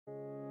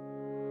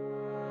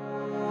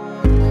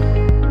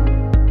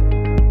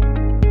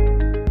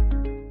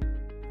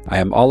I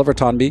am Oliver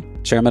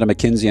Tonby, Chairman of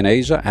McKinsey in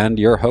Asia and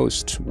your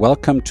host.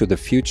 Welcome to the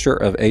Future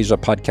of Asia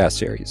podcast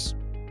series.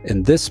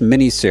 In this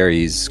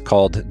mini-series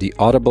called The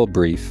Audible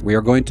Brief, we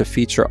are going to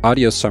feature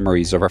audio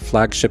summaries of our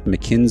flagship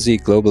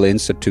McKinsey Global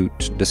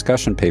Institute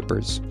discussion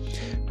papers,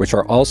 which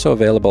are also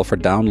available for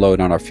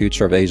download on our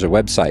Future of Asia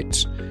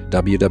website,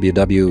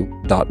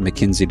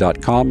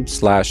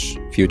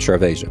 www.mckinsey.com/Future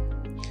of Asia.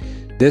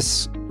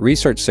 This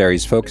research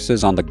series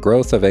focuses on the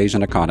growth of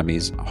Asian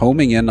economies,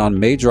 homing in on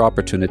major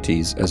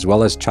opportunities as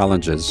well as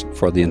challenges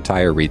for the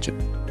entire region.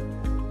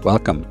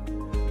 Welcome.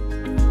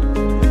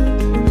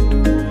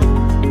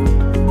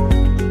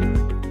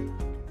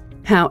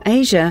 How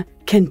Asia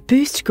can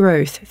boost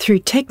growth through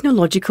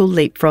technological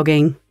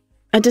leapfrogging.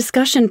 A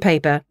discussion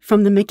paper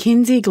from the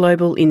McKinsey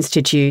Global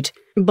Institute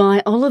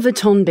by Oliver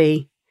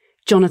Tonby,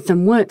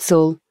 Jonathan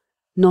Wurtzel,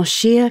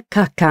 Noshir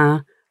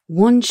Kakar,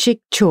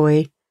 Wonshik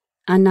Choi,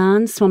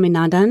 Anand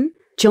Swaminathan,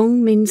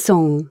 Jong Min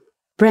Song,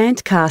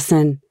 Brant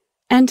Carson,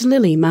 and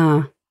Lily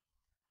Ma.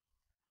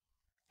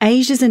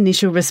 Asia's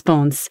initial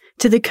response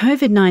to the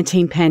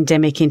COVID-19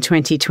 pandemic in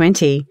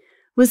 2020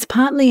 was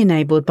partly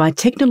enabled by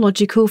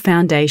technological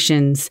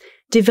foundations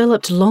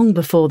developed long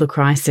before the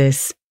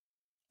crisis.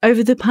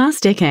 Over the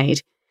past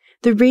decade,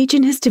 the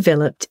region has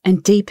developed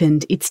and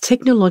deepened its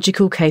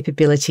technological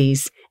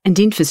capabilities and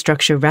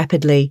infrastructure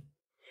rapidly,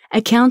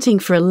 accounting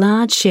for a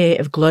large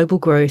share of global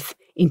growth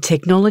in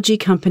technology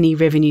company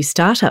revenue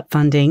startup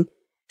funding,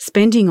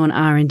 spending on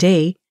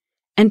R&D,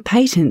 and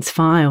patents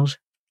filed.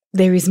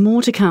 There is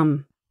more to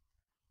come.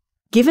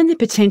 Given the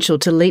potential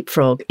to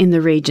leapfrog in the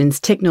region's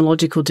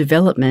technological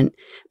development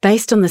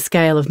based on the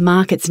scale of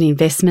markets and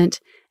investment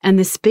and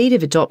the speed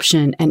of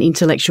adoption and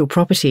intellectual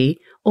property,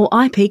 or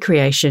IP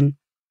creation.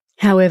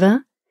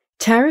 However,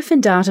 tariff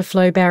and data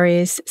flow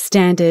barriers,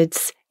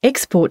 standards,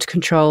 export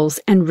controls,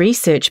 and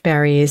research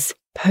barriers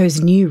pose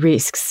new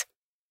risks.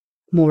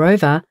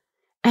 Moreover,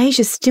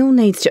 Asia still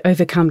needs to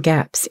overcome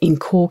gaps in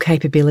core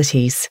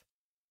capabilities.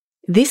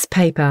 This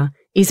paper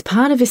is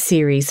part of a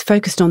series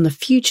focused on the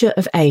future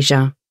of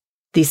Asia.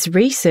 This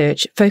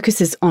research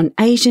focuses on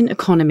Asian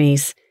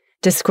economies,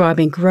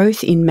 describing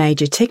growth in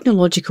major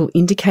technological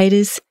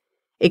indicators,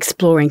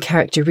 exploring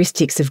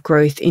characteristics of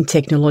growth in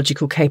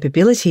technological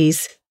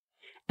capabilities,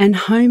 and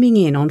homing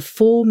in on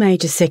 4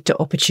 major sector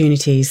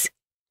opportunities,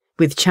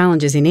 with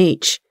challenges in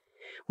each,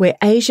 where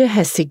Asia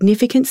has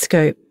significant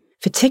scope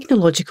for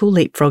technological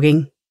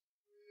leapfrogging.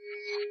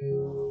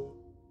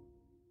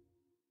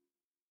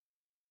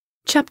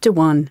 Chapter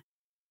 1.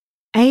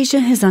 Asia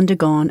has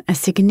undergone a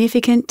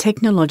significant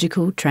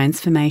technological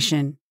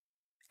transformation.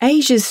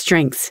 Asia's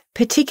strengths,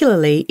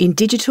 particularly in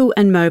digital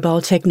and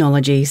mobile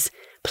technologies,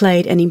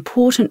 played an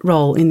important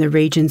role in the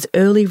region's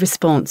early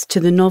response to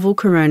the novel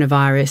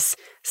coronavirus,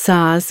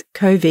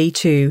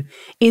 SARS-CoV-2,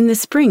 in the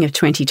spring of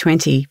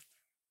 2020.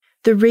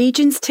 The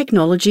region's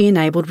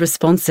technology-enabled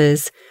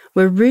responses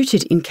were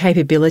rooted in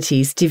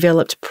capabilities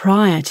developed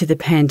prior to the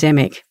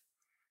pandemic.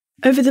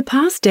 Over the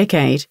past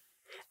decade,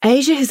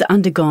 Asia has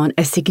undergone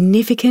a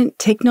significant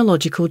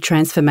technological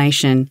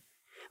transformation,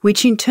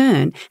 which in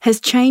turn has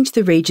changed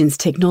the region's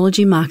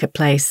technology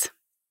marketplace.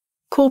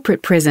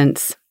 Corporate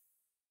presence.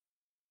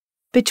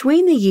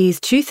 Between the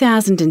years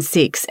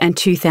 2006 and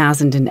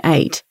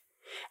 2008,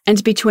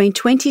 and between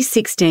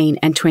 2016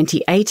 and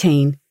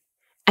 2018,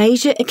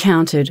 Asia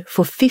accounted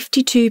for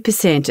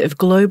 52% of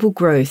global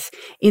growth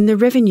in the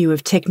revenue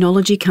of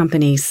technology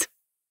companies.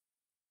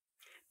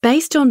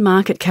 Based on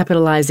market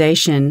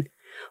capitalization,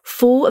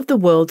 4 of the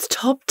world's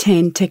top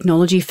 10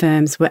 technology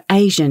firms were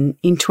Asian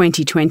in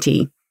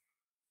 2020.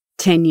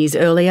 10 years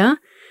earlier,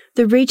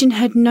 the region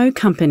had no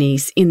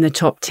companies in the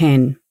top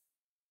 10.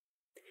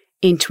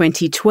 In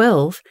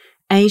 2012,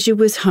 Asia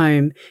was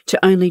home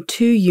to only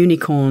 2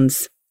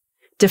 unicorns,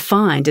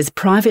 defined as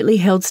privately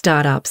held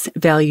startups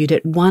valued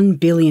at $1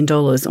 billion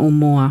or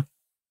more.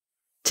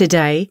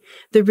 Today,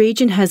 the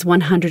region has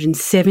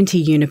 170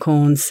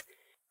 unicorns,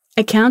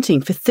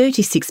 accounting for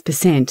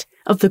 36%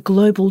 of the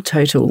global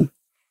total.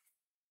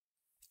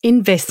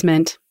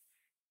 Investment.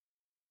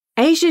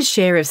 Asia's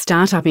share of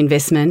startup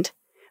investment,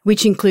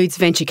 which includes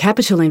venture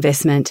capital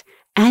investment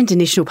and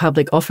initial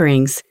public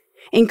offerings,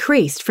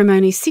 increased from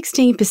only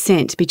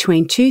 16%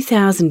 between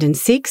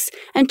 2006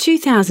 and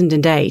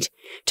 2008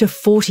 to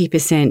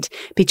 40%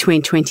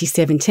 between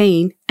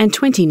 2017 and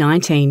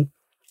 2019,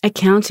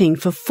 accounting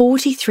for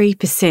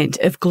 43%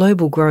 of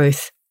global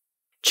growth.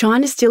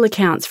 China still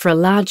accounts for a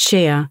large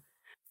share,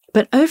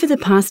 but over the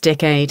past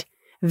decade,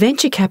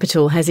 venture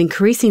capital has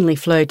increasingly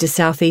flowed to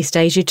Southeast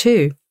Asia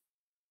too.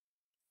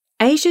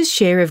 Asia's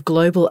share of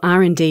global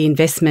R&D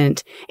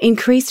investment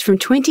increased from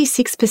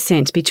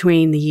 26%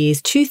 between the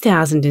years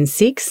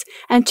 2006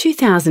 and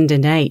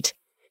 2008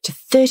 to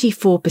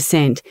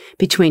 34%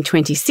 between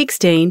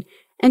 2016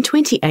 and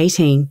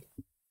 2018,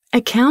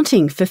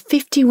 accounting for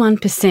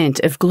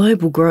 51% of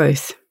global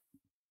growth.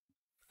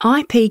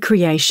 IP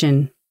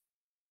creation.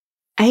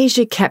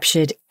 Asia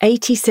captured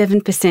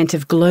 87%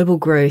 of global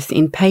growth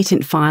in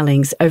patent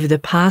filings over the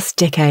past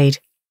decade.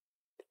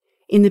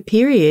 In the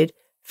period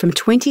from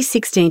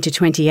 2016 to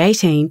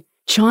 2018,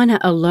 China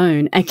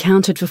alone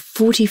accounted for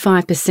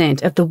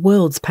 45% of the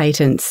world's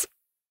patents.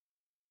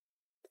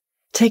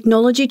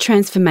 Technology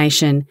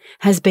transformation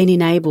has been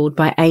enabled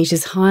by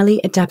Asia's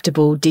highly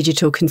adaptable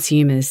digital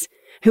consumers,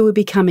 who are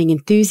becoming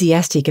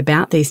enthusiastic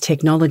about these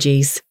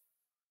technologies.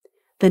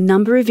 The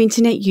number of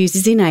internet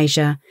users in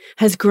Asia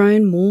has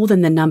grown more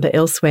than the number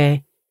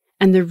elsewhere,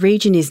 and the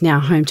region is now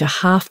home to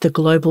half the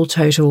global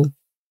total.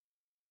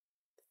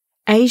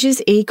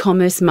 Asia's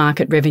e-commerce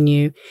market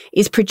revenue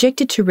is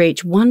projected to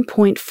reach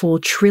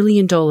 $1.4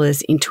 trillion in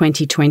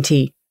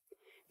 2020,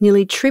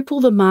 nearly triple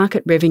the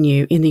market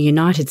revenue in the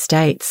United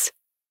States.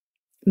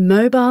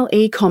 Mobile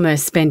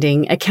e-commerce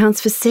spending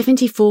accounts for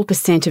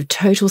 74% of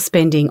total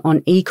spending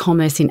on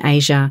e-commerce in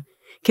Asia,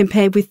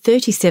 compared with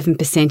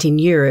 37% in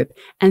Europe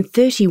and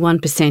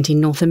 31%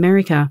 in North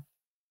America.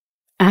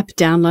 App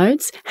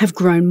downloads have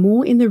grown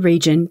more in the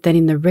region than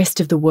in the rest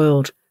of the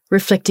world,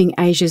 reflecting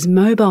Asia's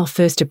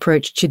mobile-first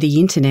approach to the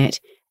internet,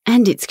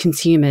 and its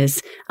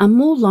consumers are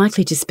more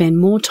likely to spend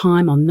more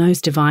time on those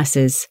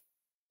devices.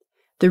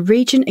 The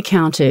region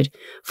accounted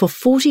for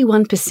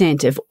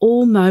 41% of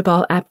all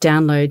mobile app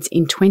downloads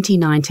in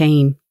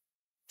 2019.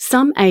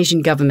 Some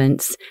Asian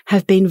governments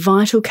have been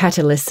vital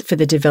catalysts for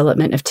the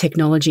development of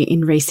technology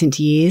in recent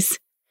years,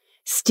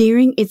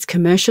 steering its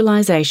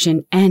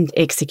commercialization and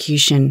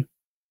execution.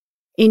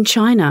 In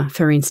China,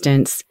 for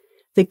instance,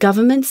 the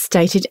government's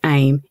stated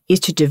aim is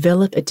to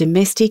develop a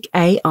domestic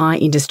AI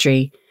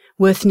industry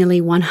worth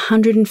nearly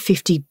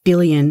 $150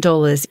 billion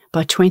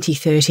by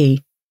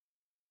 2030.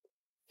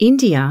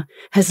 India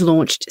has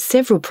launched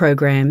several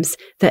programs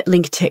that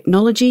link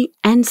technology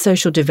and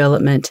social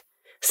development,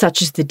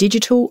 such as the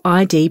Digital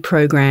ID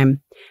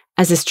program,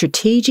 as a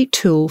strategic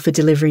tool for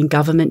delivering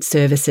government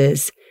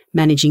services,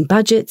 managing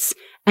budgets,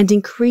 and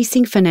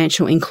increasing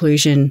financial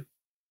inclusion.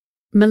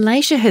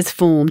 Malaysia has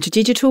formed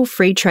digital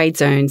free trade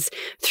zones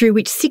through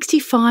which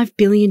 $65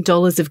 billion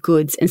of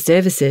goods and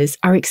services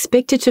are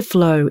expected to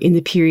flow in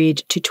the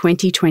period to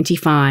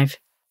 2025.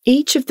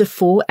 Each of the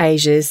four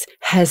Asias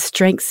has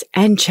strengths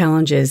and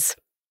challenges.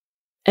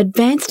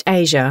 Advanced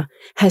Asia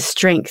has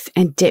strength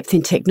and depth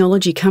in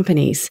technology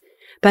companies,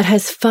 but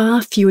has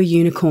far fewer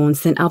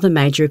unicorns than other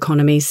major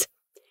economies,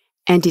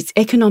 and its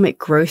economic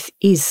growth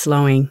is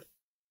slowing.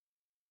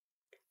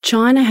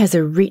 China has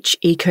a rich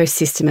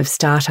ecosystem of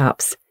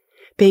startups,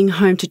 being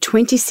home to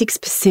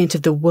 26%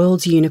 of the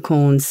world's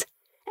unicorns,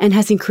 and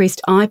has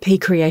increased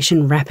IP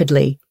creation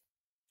rapidly.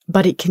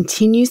 But it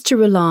continues to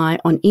rely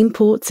on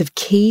imports of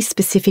key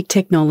specific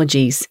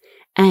technologies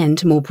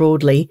and, more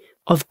broadly,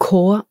 of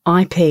core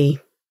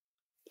IP.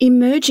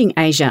 Emerging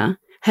Asia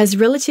has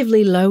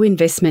relatively low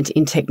investment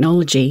in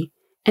technology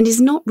and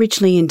is not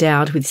richly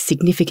endowed with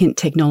significant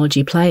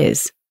technology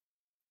players.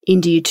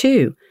 India,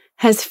 too,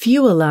 has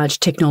fewer large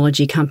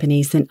technology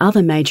companies than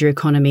other major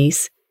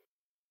economies,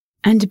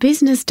 and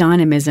business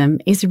dynamism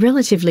is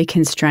relatively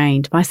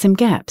constrained by some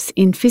gaps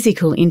in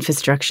physical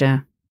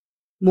infrastructure.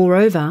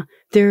 Moreover,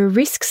 there are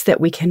risks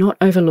that we cannot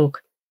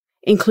overlook,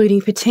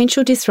 including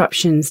potential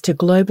disruptions to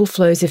global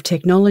flows of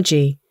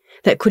technology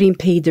that could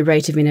impede the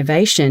rate of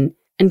innovation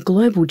and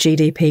global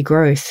GDP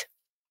growth.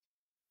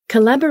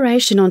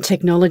 Collaboration on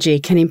technology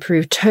can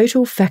improve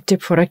total factor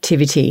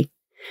productivity,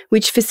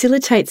 which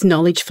facilitates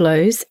knowledge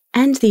flows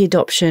and the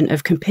adoption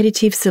of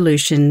competitive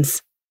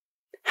solutions.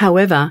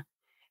 However,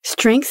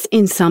 strengths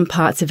in some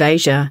parts of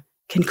Asia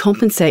can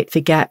compensate for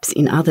gaps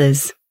in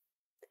others.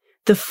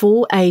 The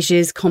four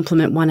Asias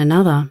complement one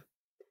another.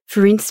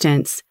 For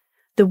instance,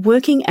 the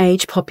working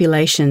age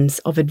populations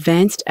of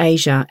advanced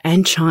Asia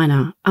and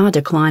China are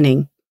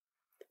declining,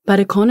 but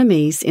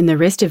economies in the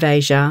rest of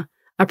Asia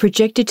are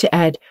projected to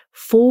add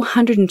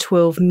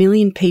 412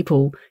 million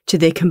people to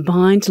their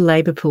combined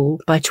labour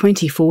pool by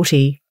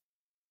 2040.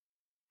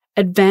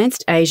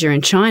 Advanced Asia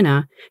and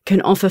China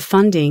can offer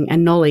funding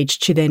and knowledge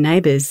to their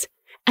neighbours,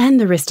 and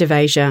the rest of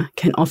Asia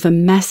can offer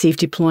massive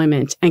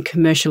deployment and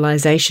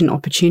commercialisation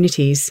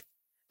opportunities.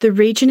 The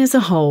region as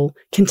a whole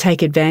can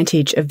take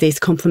advantage of these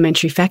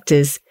complementary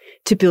factors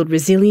to build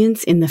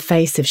resilience in the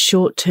face of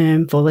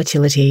short-term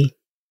volatility.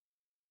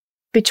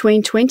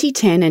 Between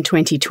 2010 and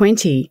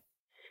 2020,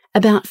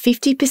 about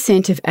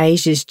 50% of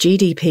Asia's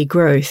GDP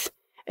growth,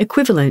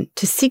 equivalent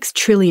to $6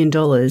 trillion,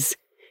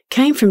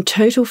 came from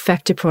total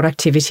factor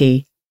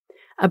productivity,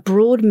 a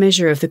broad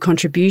measure of the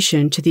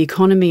contribution to the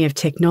economy of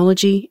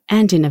technology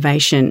and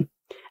innovation,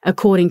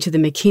 according to the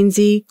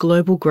McKinsey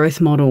Global Growth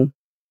Model.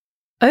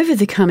 Over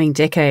the coming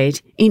decade,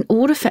 in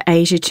order for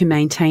Asia to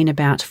maintain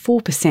about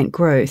 4%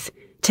 growth,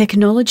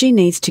 technology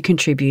needs to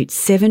contribute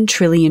 $7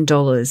 trillion,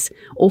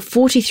 or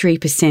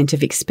 43%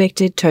 of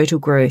expected total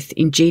growth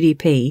in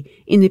GDP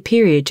in the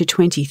period to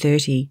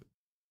 2030.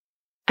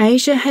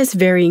 Asia has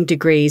varying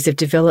degrees of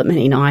development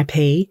in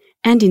IP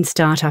and in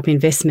startup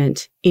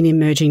investment in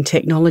emerging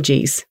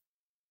technologies.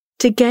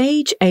 To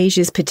gauge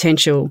Asia's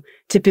potential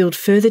to build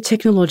further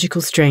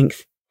technological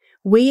strength,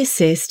 we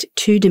assessed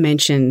two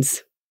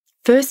dimensions.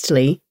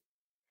 Firstly,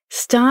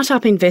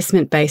 startup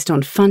investment based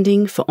on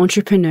funding for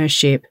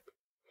entrepreneurship,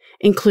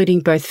 including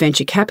both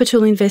venture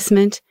capital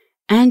investment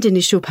and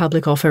initial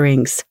public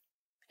offerings.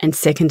 And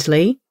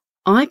secondly,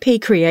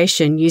 IP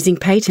creation using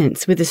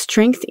patents with a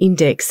strength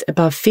index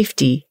above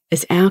 50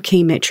 as our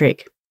key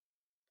metric.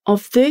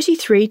 Of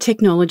 33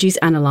 technologies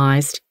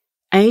analysed,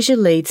 Asia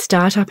leads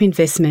startup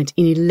investment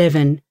in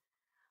 11,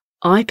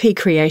 IP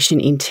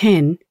creation in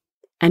 10,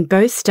 and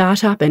both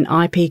startup and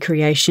IP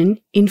creation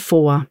in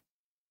 4.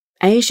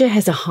 Asia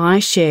has a high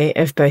share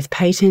of both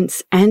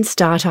patents and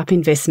startup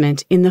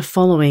investment in the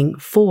following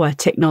 4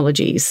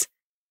 technologies.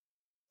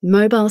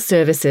 Mobile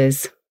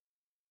services.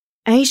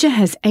 Asia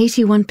has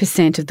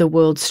 81% of the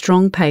world's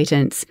strong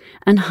patents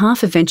and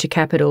half of venture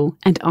capital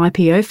and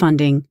IPO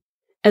funding,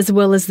 as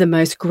well as the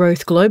most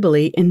growth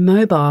globally in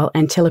mobile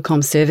and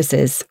telecom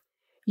services.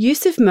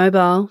 Use of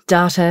mobile,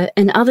 data,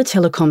 and other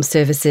telecom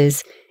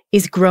services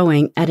is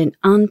growing at an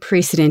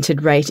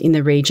unprecedented rate in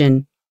the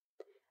region.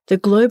 The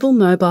global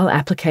mobile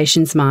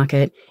applications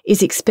market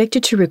is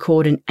expected to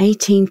record an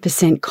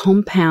 18%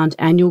 compound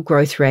annual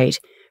growth rate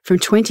from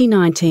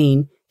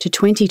 2019 to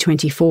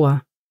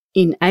 2024.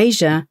 In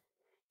Asia,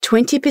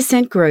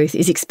 20% growth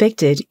is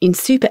expected in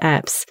super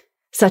apps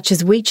such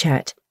as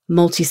WeChat,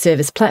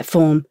 multi-service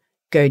platform,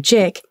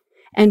 Gojek,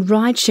 and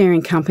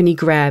ride-sharing company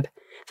Grab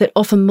that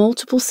offer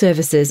multiple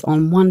services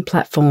on one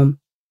platform.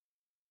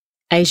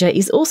 Asia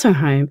is also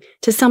home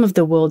to some of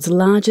the world's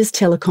largest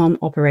telecom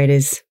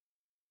operators.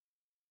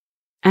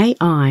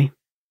 AI.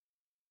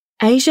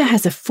 Asia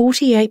has a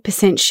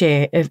 48%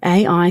 share of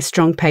AI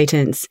strong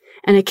patents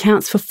and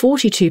accounts for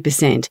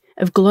 42%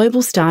 of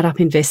global startup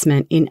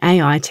investment in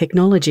AI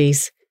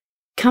technologies.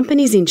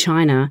 Companies in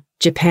China,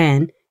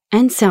 Japan,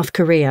 and South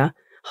Korea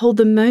hold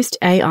the most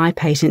AI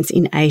patents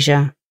in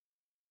Asia.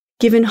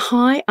 Given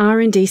high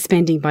R&D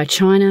spending by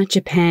China,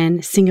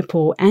 Japan,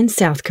 Singapore, and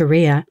South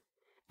Korea,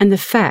 and the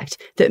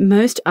fact that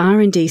most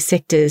R&D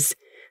sectors,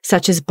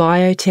 such as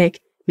biotech,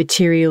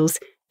 materials,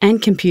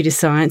 and computer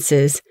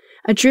sciences,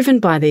 are driven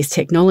by these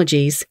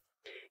technologies,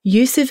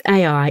 use of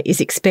AI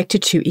is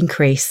expected to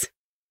increase.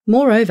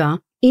 Moreover,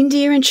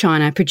 India and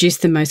China produce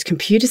the most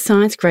computer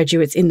science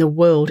graduates in the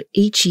world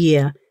each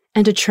year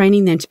and are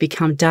training them to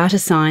become data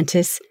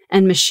scientists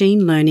and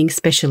machine learning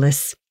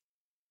specialists.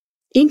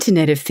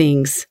 Internet of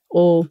Things,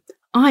 or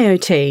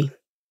IoT.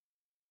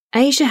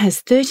 Asia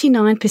has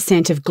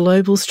 39% of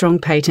global strong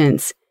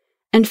patents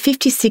and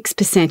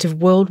 56%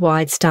 of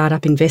worldwide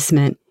startup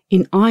investment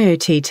in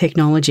IoT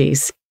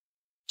technologies.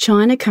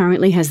 China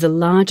currently has the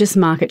largest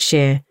market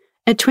share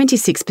at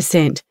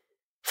 26%,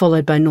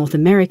 followed by North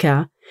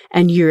America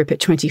and Europe at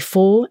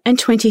 24% and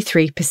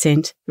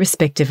 23%,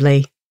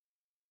 respectively.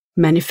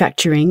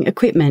 Manufacturing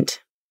equipment.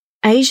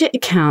 Asia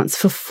accounts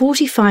for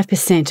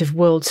 45% of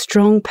world's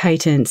strong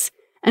patents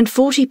and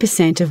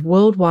 40% of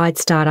worldwide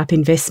startup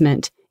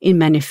investment in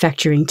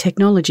manufacturing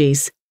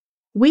technologies.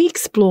 We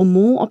explore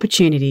more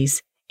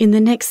opportunities in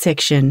the next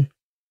section.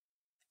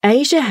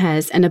 Asia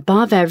has an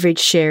above-average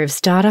share of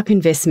startup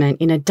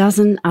investment in a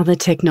dozen other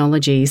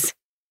technologies.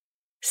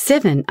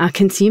 7 are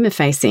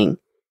consumer-facing,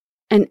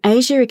 and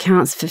Asia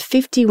accounts for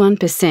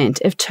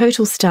 51% of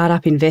total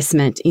startup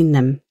investment in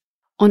them.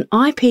 On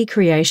IP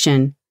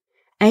creation,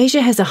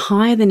 Asia has a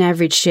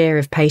higher-than-average share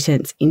of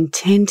patents in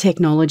 10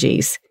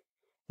 technologies,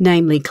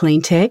 namely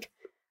cleantech,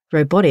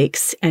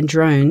 robotics and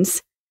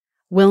drones,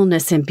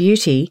 wellness and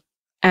beauty,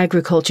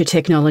 agriculture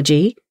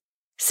technology,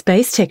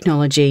 space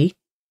technology,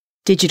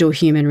 digital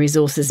human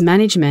resources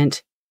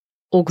management,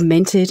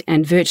 augmented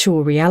and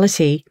virtual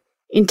reality,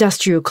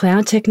 industrial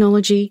cloud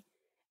technology,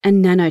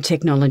 and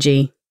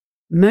nanotechnology.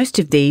 Most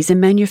of these are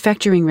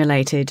manufacturing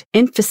related,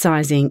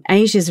 emphasising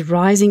Asia's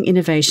rising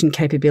innovation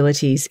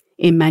capabilities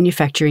in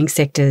manufacturing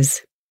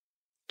sectors.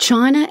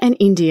 China and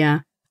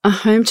India are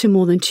home to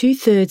more than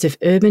 2/3 of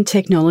urban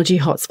technology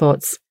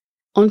hotspots.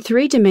 On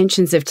 3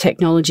 dimensions of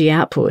technology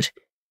output,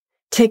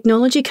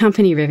 technology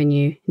company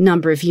revenue,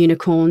 number of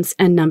unicorns,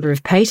 and number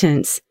of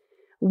patents,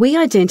 we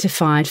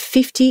identified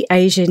 50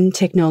 Asian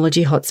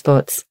technology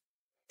hotspots.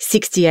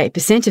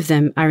 68% of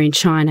them are in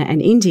China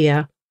and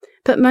India,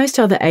 but most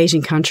other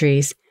Asian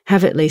countries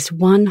have at least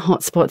one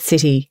hotspot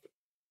city,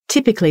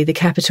 typically the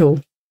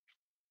capital.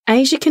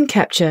 Asia can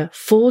capture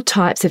 4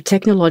 types of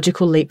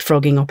technological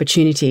leapfrogging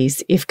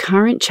opportunities if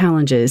current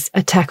challenges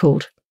are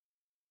tackled.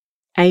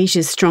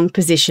 Asia's strong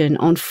position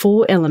on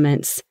 4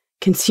 elements: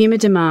 consumer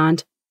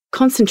demand,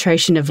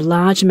 concentration of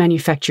large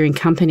manufacturing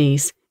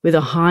companies with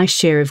a high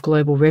share of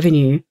global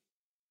revenue,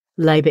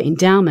 labour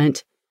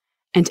endowment,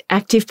 and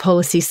active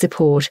policy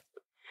support,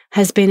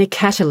 has been a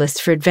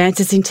catalyst for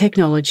advances in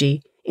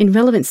technology in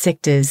relevant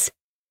sectors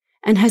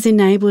and has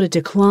enabled a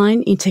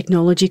decline in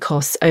technology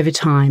costs over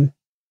time.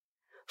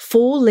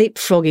 4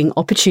 leapfrogging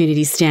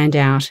opportunities stand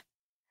out,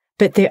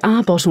 but there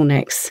are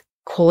bottlenecks,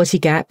 quality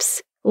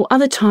gaps, or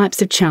other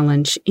types of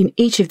challenge in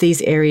each of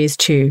these areas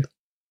too.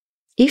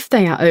 If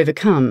they are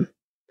overcome,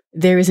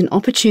 there is an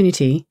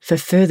opportunity for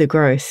further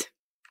growth.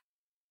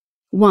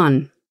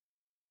 1.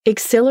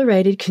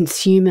 Accelerated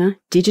consumer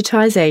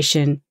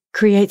digitisation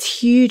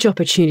creates huge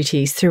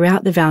opportunities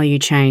throughout the value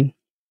chain.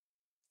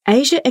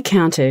 Asia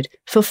accounted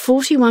for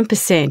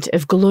 41%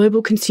 of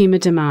global consumer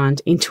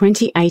demand in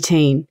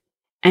 2018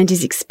 and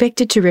is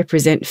expected to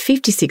represent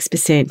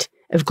 56%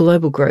 of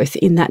global growth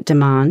in that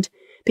demand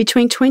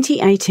between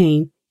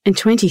 2018 and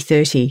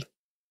 2030.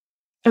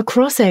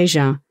 Across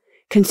Asia,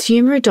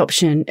 consumer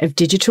adoption of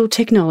digital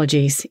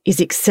technologies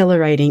is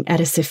accelerating at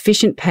a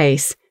sufficient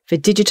pace for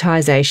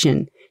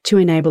digitisation to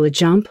enable a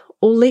jump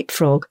or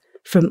leapfrog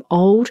from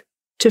old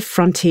to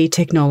frontier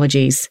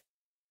technologies.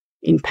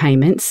 In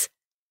payments,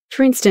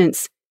 for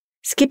instance,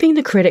 skipping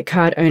the credit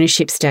card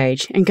ownership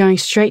stage and going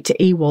straight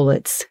to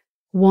e-wallets,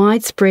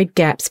 widespread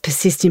gaps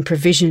persist in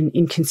provision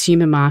in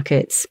consumer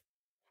markets,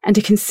 and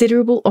a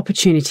considerable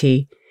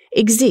opportunity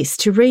exists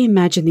to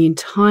reimagine the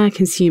entire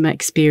consumer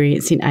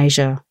experience in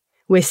Asia,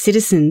 where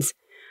citizens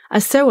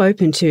are so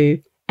open to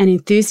and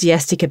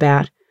enthusiastic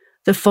about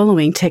the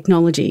following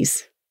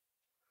technologies.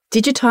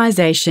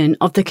 Digitisation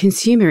of the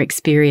consumer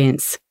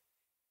experience.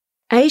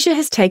 Asia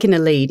has taken a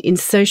lead in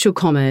social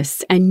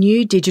commerce and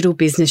new digital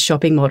business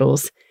shopping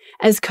models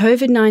as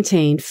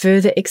COVID-19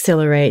 further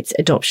accelerates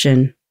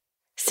adoption.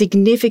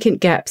 Significant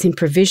gaps in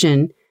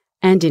provision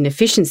and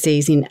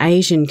inefficiencies in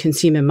Asian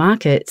consumer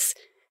markets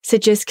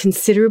suggest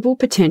considerable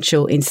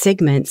potential in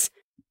segments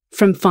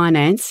from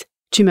finance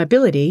to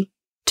mobility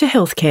to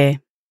healthcare.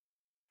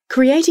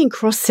 Creating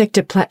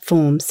cross-sector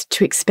platforms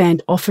to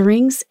expand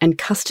offerings and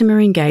customer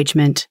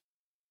engagement.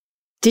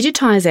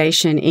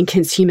 Digitisation in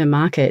consumer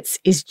markets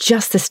is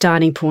just the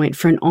starting point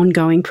for an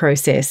ongoing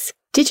process.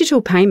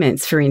 Digital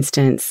payments, for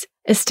instance,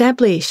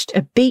 established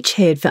a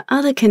beachhead for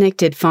other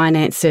connected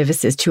finance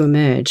services to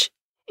emerge,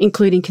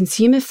 including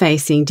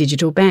consumer-facing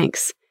digital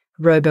banks,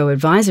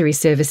 robo-advisory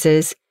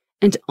services,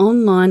 and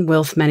online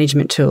wealth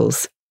management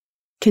tools.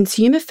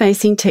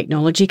 Consumer-facing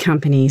technology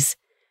companies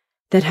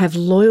that have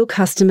loyal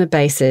customer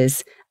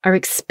bases are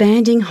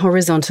expanding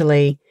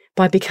horizontally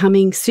by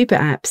becoming super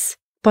apps.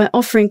 By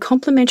offering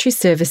complementary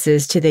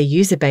services to their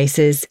user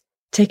bases,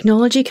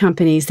 technology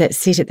companies that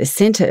sit at the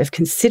centre of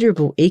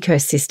considerable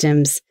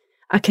ecosystems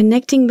are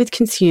connecting with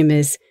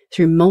consumers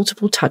through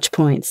multiple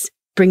touchpoints,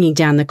 bringing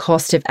down the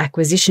cost of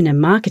acquisition and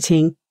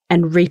marketing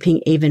and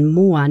reaping even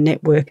more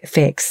network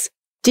effects.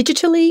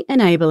 Digitally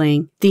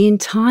enabling the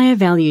entire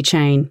value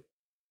chain.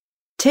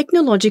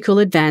 Technological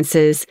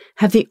advances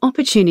have the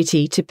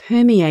opportunity to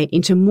permeate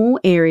into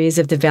more areas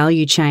of the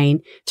value chain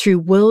through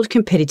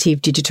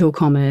world-competitive digital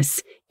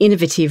commerce,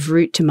 innovative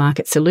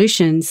route-to-market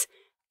solutions,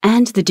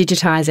 and the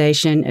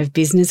digitisation of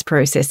business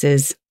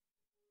processes.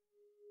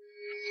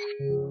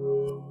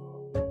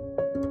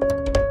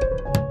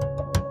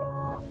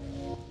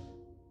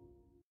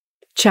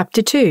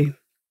 Chapter 2.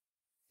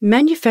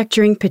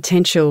 Manufacturing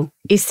potential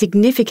is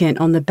significant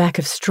on the back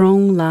of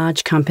strong,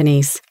 large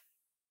companies.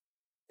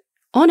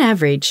 On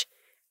average,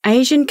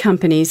 Asian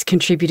companies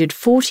contributed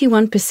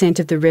 41%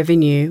 of the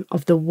revenue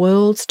of the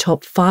world's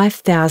top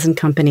 5,000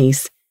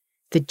 companies,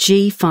 the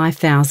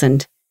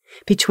G5000,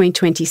 between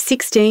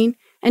 2016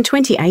 and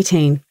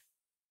 2018.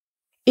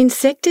 In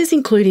sectors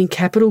including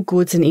capital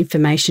goods and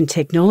information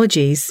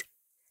technologies,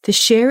 the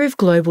share of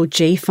global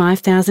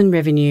G5000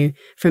 revenue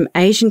from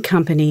Asian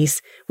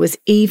companies was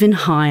even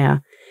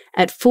higher,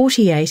 at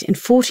 48% and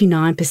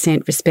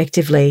 49%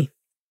 respectively.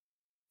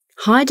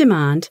 High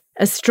demand,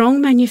 a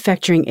strong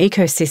manufacturing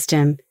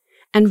ecosystem,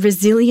 and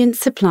resilient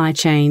supply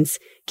chains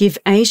give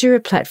Asia a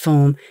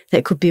platform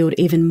that could build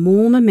even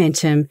more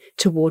momentum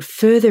toward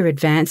further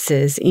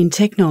advances in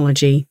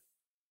technology.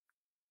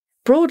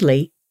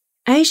 Broadly,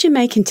 Asia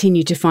may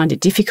continue to find it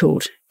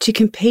difficult to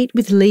compete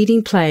with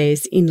leading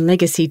players in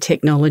legacy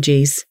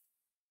technologies.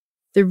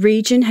 The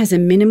region has a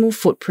minimal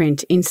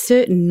footprint in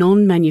certain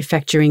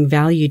non-manufacturing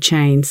value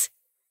chains,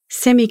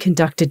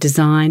 semiconductor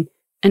design,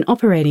 and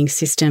operating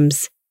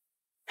systems.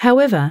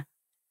 However,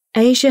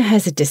 Asia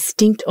has a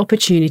distinct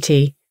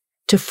opportunity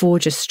to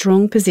forge a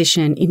strong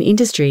position in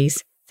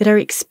industries that are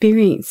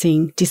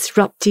experiencing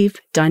disruptive,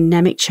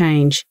 dynamic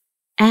change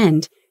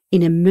and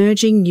in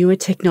emerging newer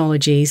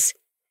technologies,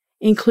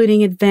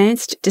 including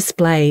advanced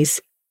displays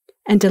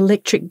and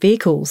electric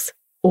vehicles,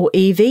 or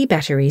EV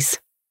batteries.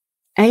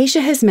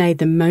 Asia has made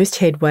the most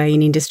headway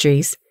in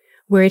industries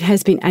where it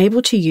has been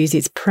able to use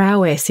its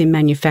prowess in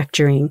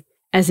manufacturing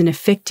as an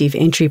effective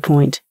entry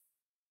point.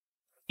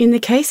 In the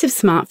case of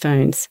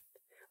smartphones,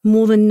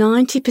 more than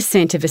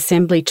 90% of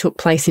assembly took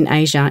place in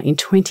Asia in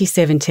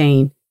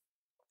 2017,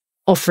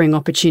 offering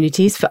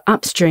opportunities for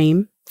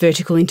upstream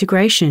vertical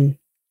integration.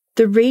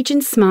 The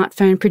region's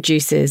smartphone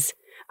producers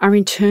are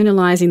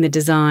internalising the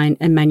design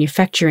and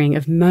manufacturing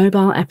of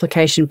mobile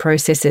application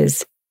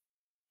processors.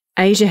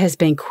 Asia has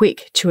been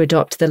quick to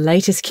adopt the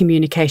latest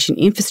communication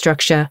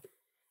infrastructure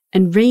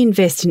and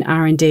reinvest in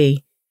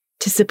R&D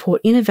to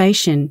support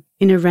innovation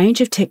in a range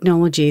of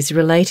technologies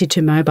related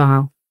to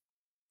mobile.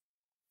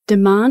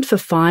 Demand for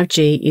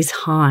 5G is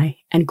high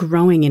and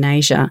growing in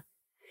Asia,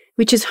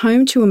 which is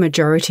home to a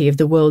majority of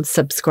the world's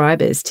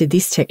subscribers to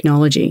this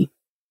technology.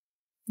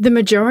 The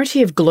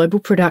majority of global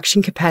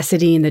production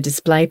capacity in the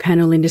display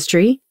panel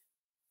industry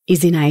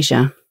is in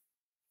Asia.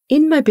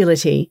 In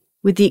mobility,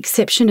 with the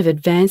exception of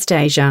advanced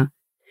Asia,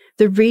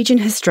 the region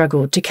has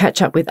struggled to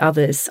catch up with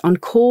others on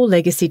core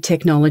legacy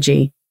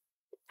technology.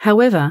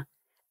 However,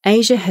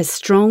 Asia has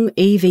strong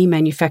EV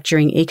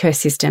manufacturing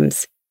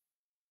ecosystems.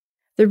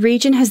 The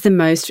region has the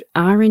most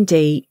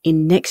R&D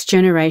in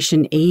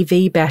next-generation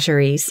EV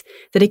batteries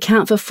that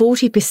account for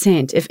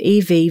 40% of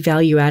EV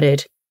value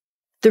added.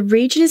 The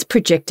region is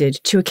projected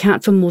to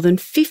account for more than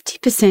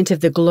 50%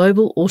 of the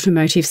global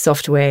automotive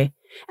software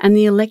and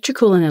the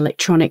electrical and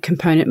electronic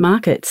component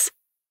markets.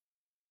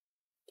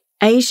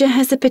 Asia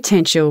has the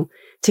potential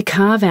to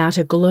carve out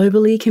a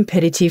globally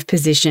competitive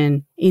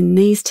position in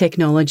these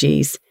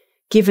technologies,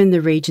 given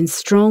the region's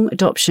strong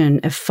adoption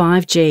of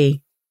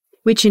 5G,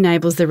 which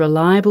enables the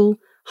reliable,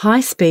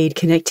 high-speed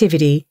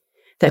connectivity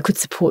that could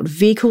support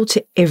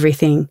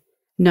vehicle-to-everything,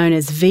 known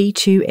as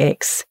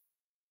V2X.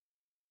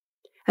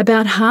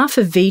 About half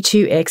of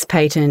V2X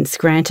patents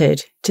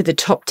granted to the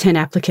top 10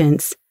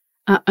 applicants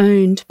are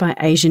owned by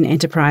Asian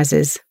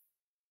enterprises.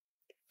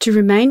 To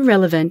remain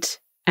relevant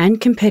and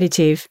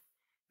competitive,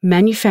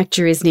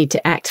 manufacturers need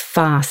to act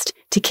fast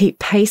to keep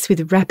pace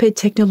with rapid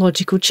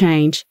technological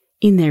change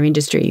in their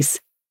industries.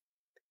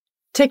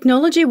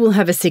 Technology will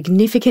have a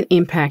significant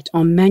impact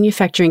on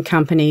manufacturing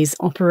companies'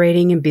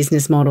 operating and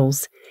business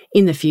models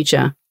in the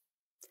future.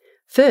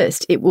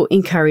 First, it will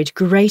encourage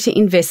greater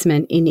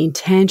investment in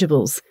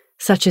intangibles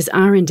such as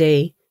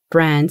R&D,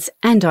 brands,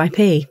 and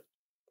IP.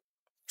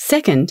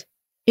 Second,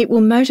 it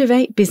will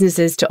motivate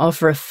businesses to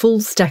offer a full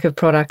stack of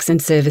products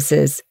and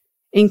services,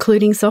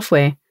 including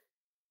software.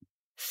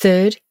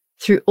 Third,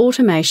 through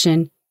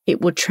automation,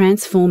 it will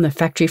transform the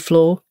factory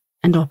floor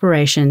and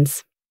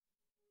operations.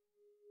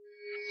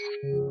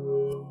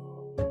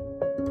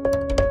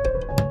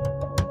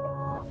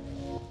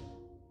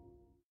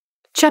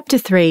 Chapter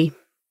 3.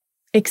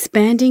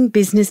 Expanding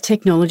Business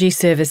Technology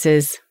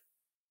Services.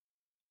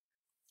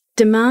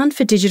 Demand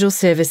for digital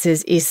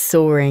services is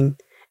soaring,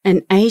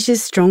 and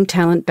Asia's strong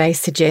talent base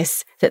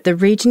suggests that the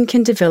region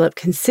can develop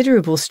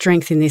considerable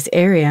strength in this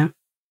area.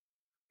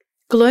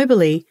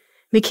 Globally,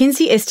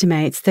 McKinsey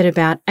estimates that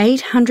about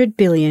 $800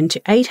 billion to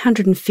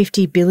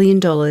 $850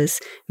 billion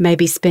may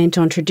be spent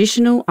on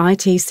traditional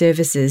IT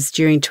services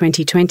during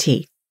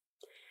 2020,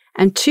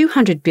 and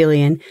 $200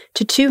 billion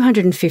to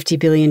 $250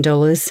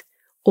 billion,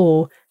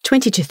 or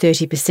 20 to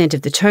 30%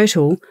 of the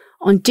total,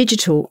 on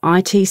digital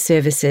IT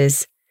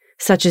services,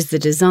 such as the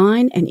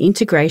design and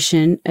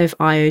integration of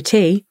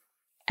IoT,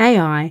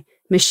 AI,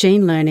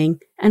 machine learning,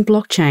 and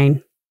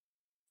blockchain.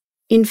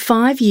 In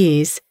 5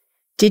 years,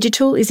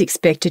 digital is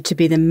expected to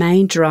be the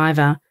main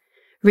driver,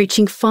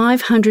 reaching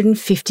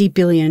 $550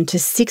 billion to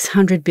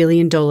 $600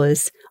 billion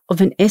of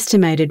an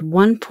estimated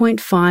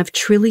 $1.5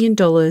 trillion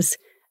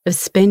of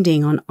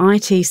spending on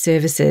IT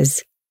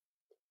services,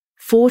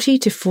 40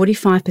 to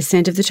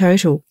 45% of the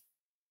total.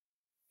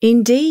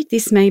 Indeed,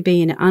 this may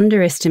be an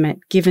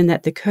underestimate given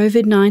that the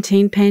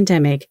COVID-19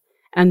 pandemic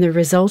and the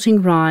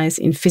resulting rise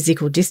in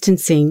physical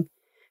distancing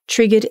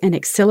triggered an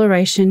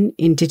acceleration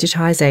in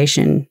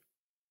digitisation.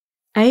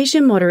 Asia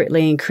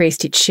moderately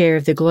increased its share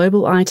of the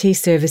global IT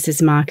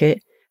services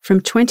market from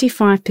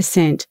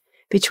 25%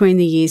 between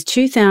the years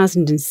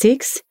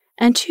 2006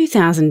 and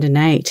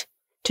 2008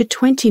 to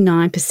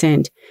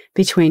 29%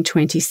 between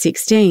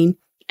 2016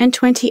 and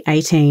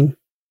 2018.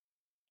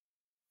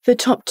 The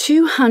top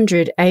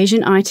 200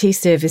 Asian IT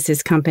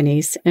services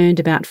companies earned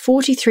about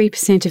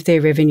 43% of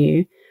their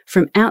revenue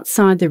from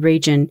outside the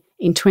region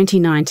in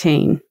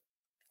 2019.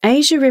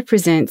 Asia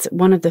represents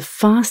one of the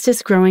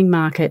fastest growing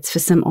markets for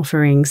some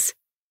offerings.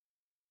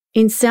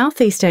 In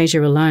Southeast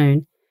Asia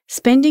alone,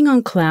 spending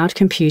on cloud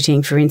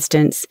computing, for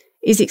instance,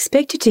 is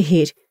expected to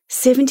hit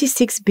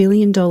 $76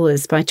 billion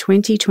by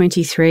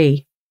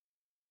 2023.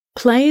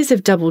 Players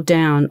have doubled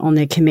down on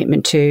their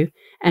commitment to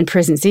and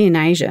presence in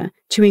Asia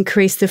to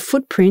increase the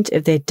footprint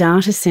of their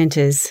data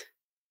centres.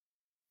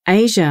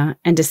 Asia,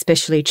 and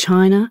especially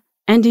China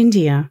and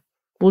India,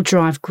 will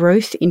drive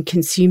growth in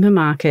consumer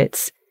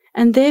markets,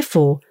 and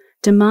therefore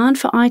demand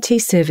for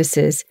IT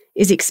services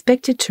is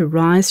expected to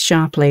rise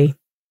sharply.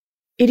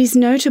 It is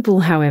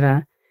notable,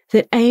 however,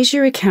 that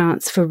Asia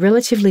accounts for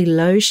relatively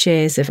low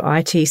shares of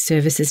IT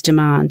services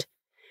demand,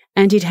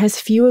 and it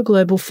has fewer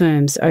global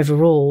firms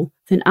overall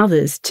than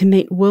others to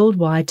meet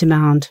worldwide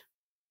demand.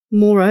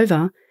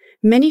 Moreover,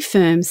 many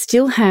firms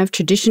still have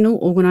traditional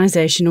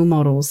organisational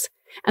models,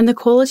 and the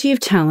quality of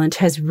talent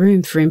has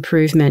room for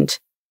improvement.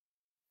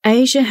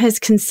 Asia has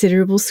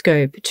considerable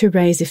scope to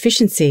raise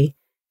efficiency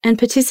and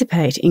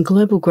participate in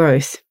global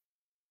growth.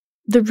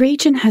 The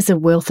region has a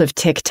wealth of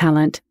tech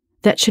talent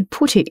that should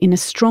put it in a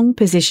strong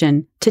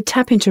position to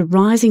tap into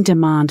rising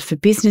demand for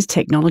business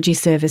technology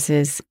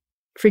services.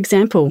 For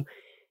example,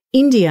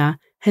 India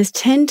has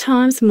 10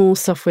 times more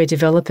software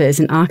developers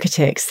and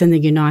architects than the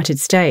United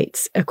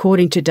States,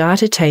 according to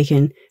data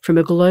taken from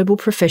a global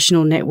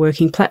professional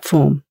networking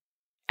platform.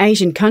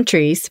 Asian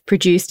countries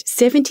produced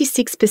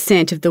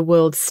 76% of the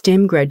world's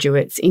STEM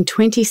graduates in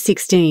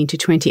 2016 to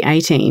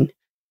 2018.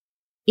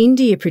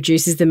 India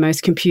produces the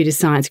most computer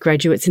science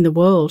graduates in the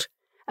world,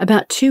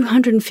 about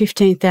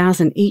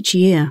 215,000 each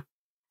year.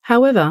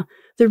 However,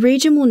 the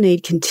region will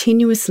need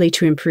continuously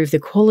to improve the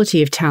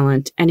quality of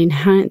talent and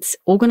enhance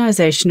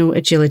organisational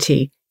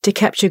agility to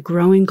capture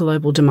growing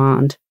global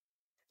demand.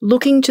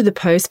 Looking to the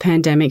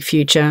post-pandemic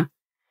future,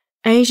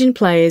 Asian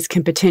players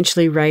can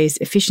potentially raise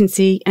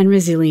efficiency and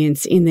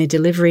resilience in their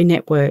delivery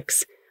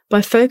networks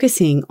by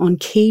focusing on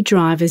key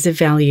drivers of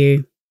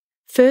value.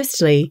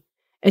 Firstly,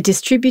 a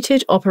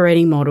distributed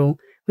operating model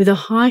with a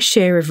high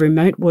share of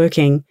remote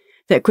working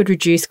that could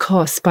reduce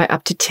costs by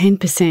up to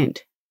 10%.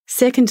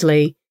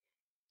 Secondly,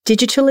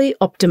 digitally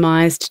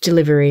optimised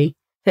delivery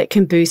that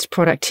can boost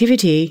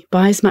productivity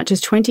by as much as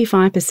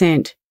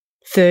 25%.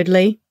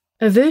 Thirdly,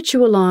 a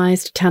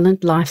virtualised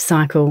talent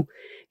lifecycle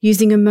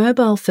using a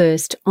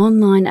mobile-first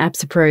online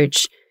apps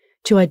approach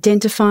to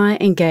identify,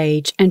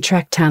 engage and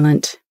track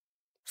talent.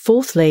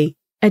 Fourthly,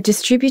 a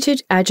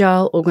distributed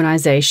agile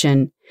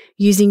organisation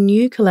using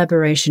new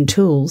collaboration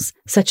tools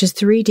such as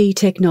 3D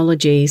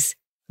technologies,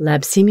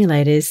 lab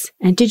simulators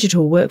and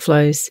digital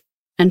workflows.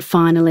 And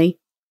finally,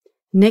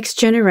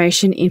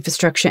 next-generation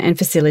infrastructure and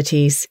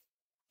facilities,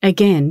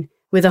 again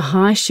with a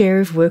high share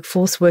of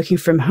workforce working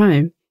from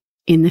home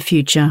in the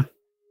future.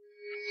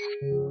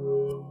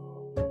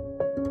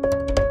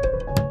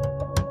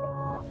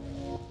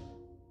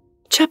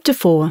 Chapter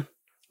 4.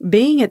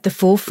 Being at the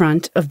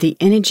forefront of the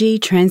energy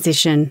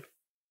transition.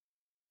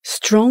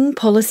 Strong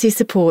policy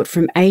support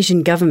from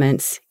Asian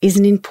governments is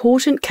an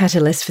important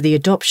catalyst for the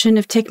adoption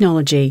of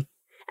technology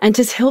and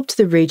has helped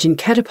the region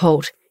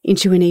catapult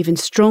into an even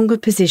stronger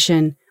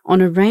position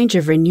on a range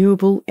of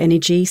renewable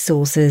energy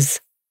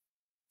sources.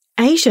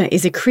 Asia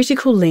is a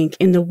critical link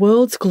in the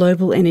world's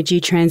global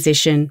energy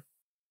transition.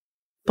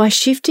 By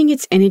shifting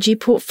its energy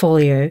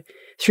portfolio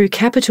through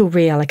capital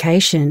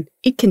reallocation,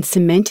 it can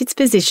cement its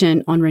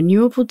position on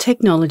renewable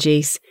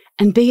technologies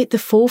and be at the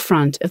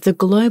forefront of the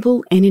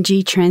global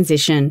energy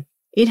transition.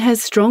 It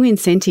has strong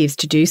incentives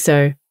to do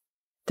so.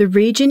 The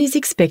region is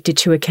expected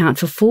to account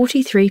for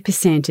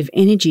 43% of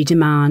energy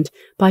demand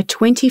by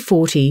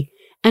 2040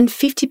 and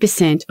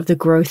 50% of the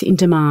growth in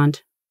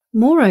demand.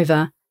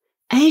 Moreover,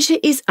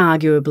 Asia is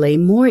arguably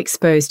more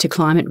exposed to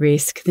climate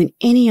risk than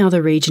any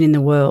other region in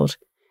the world,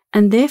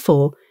 and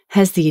therefore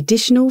has the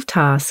additional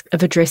task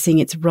of addressing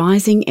its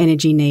rising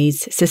energy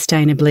needs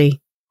sustainably.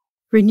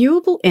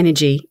 Renewable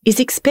energy is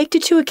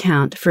expected to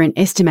account for an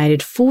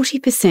estimated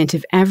 40%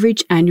 of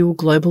average annual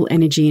global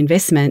energy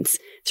investments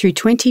through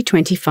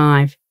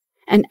 2025,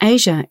 and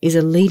Asia is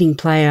a leading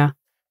player.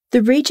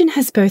 The region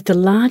has both the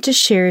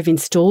largest share of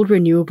installed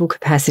renewable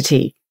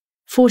capacity,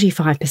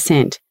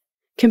 45%,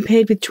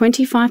 compared with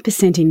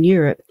 25% in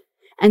Europe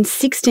and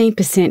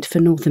 16% for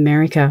North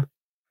America.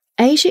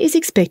 Asia is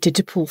expected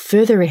to pull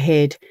further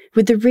ahead,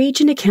 with the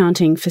region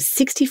accounting for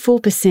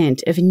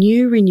 64% of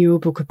new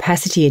renewable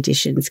capacity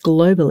additions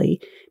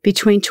globally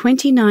between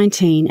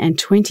 2019 and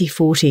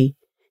 2040,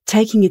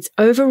 taking its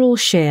overall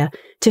share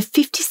to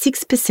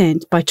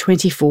 56% by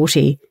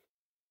 2040,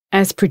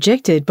 as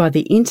projected by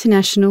the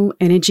International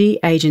Energy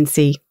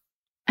Agency.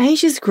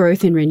 Asia's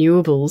growth in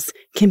renewables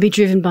can be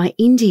driven by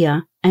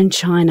India and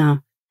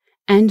China,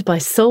 and by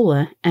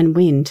solar and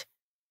wind.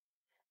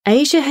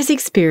 Asia has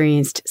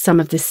experienced some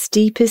of the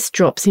steepest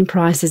drops in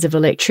prices of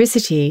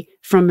electricity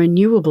from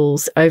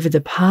renewables over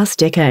the past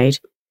decade,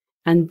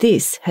 and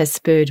this has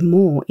spurred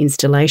more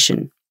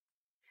installation.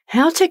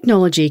 How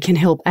technology can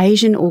help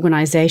Asian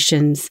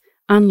organisations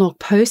unlock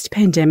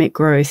post-pandemic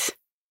growth.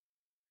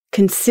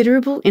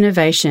 Considerable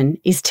innovation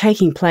is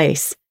taking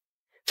place.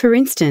 For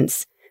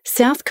instance,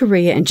 South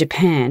Korea and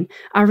Japan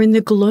are in the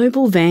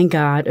global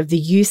vanguard of the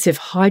use of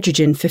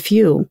hydrogen for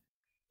fuel.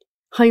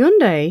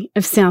 Hyundai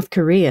of South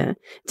Korea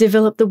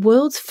developed the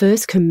world's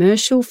first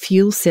commercial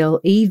fuel cell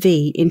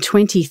EV in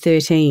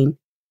 2013.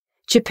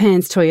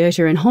 Japan's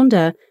Toyota and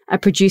Honda are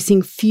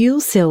producing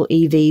fuel cell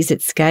EVs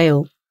at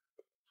scale.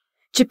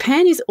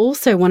 Japan is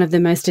also one of the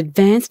most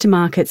advanced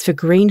markets for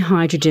green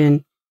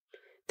hydrogen.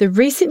 The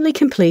recently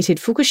completed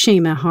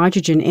Fukushima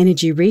Hydrogen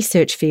Energy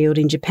Research Field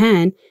in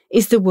Japan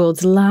is the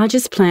world's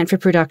largest plant for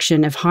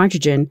production of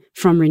hydrogen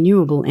from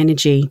renewable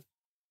energy.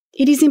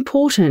 It is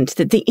important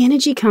that the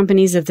energy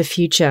companies of the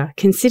future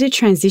consider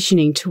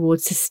transitioning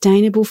towards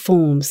sustainable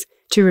forms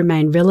to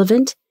remain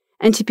relevant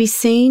and to be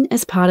seen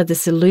as part of the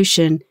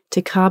solution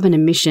to carbon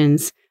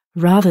emissions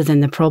rather than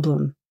the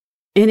problem.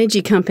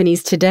 Energy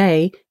companies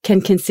today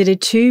can consider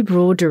two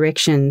broad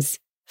directions.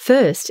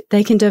 First,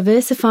 they can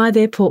diversify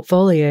their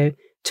portfolio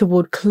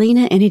toward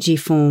cleaner energy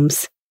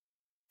forms.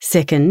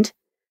 Second,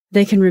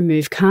 they can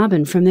remove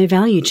carbon from their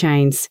value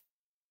chains.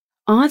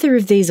 Either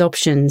of these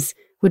options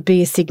would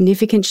be a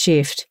significant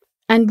shift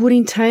and would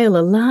entail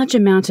a large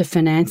amount of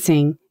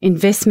financing,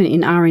 investment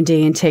in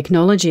R&D and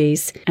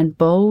technologies, and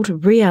bold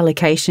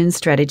reallocation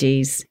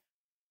strategies.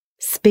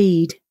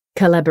 Speed,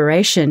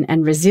 collaboration,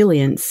 and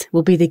resilience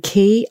will be the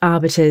key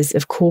arbiters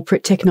of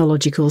corporate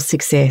technological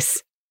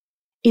success.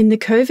 In the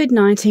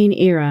COVID-19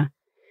 era,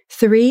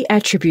 3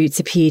 attributes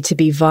appear to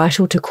be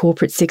vital to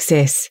corporate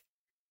success.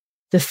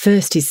 The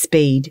first is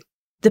speed.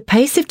 The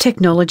pace of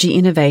technology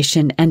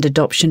innovation and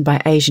adoption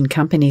by Asian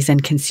companies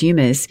and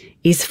consumers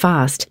is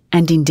fast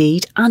and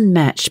indeed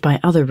unmatched by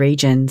other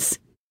regions.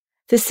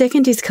 The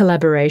second is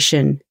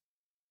collaboration.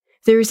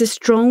 There is a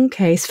strong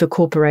case for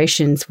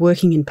corporations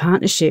working in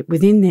partnership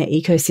within their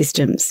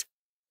ecosystems.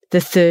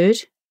 The third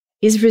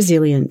is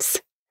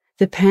resilience.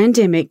 The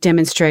pandemic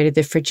demonstrated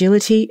the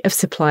fragility of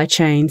supply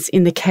chains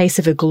in the case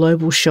of a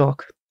global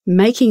shock,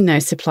 making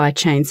those supply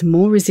chains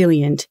more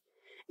resilient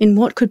in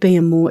what could be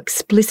a more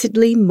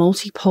explicitly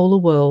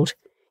multipolar world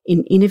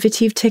in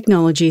innovative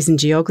technologies and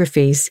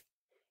geographies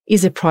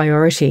is a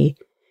priority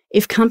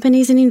if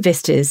companies and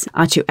investors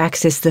are to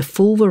access the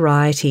full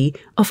variety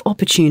of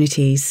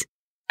opportunities.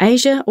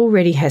 Asia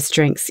already has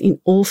strengths in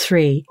all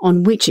three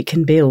on which it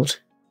can build.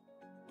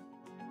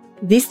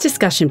 This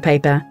discussion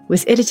paper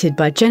was edited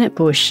by Janet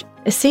Bush,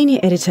 a senior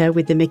editor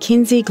with the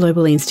McKinsey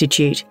Global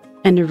Institute,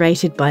 and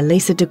narrated by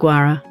Lisa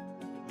DeGuara.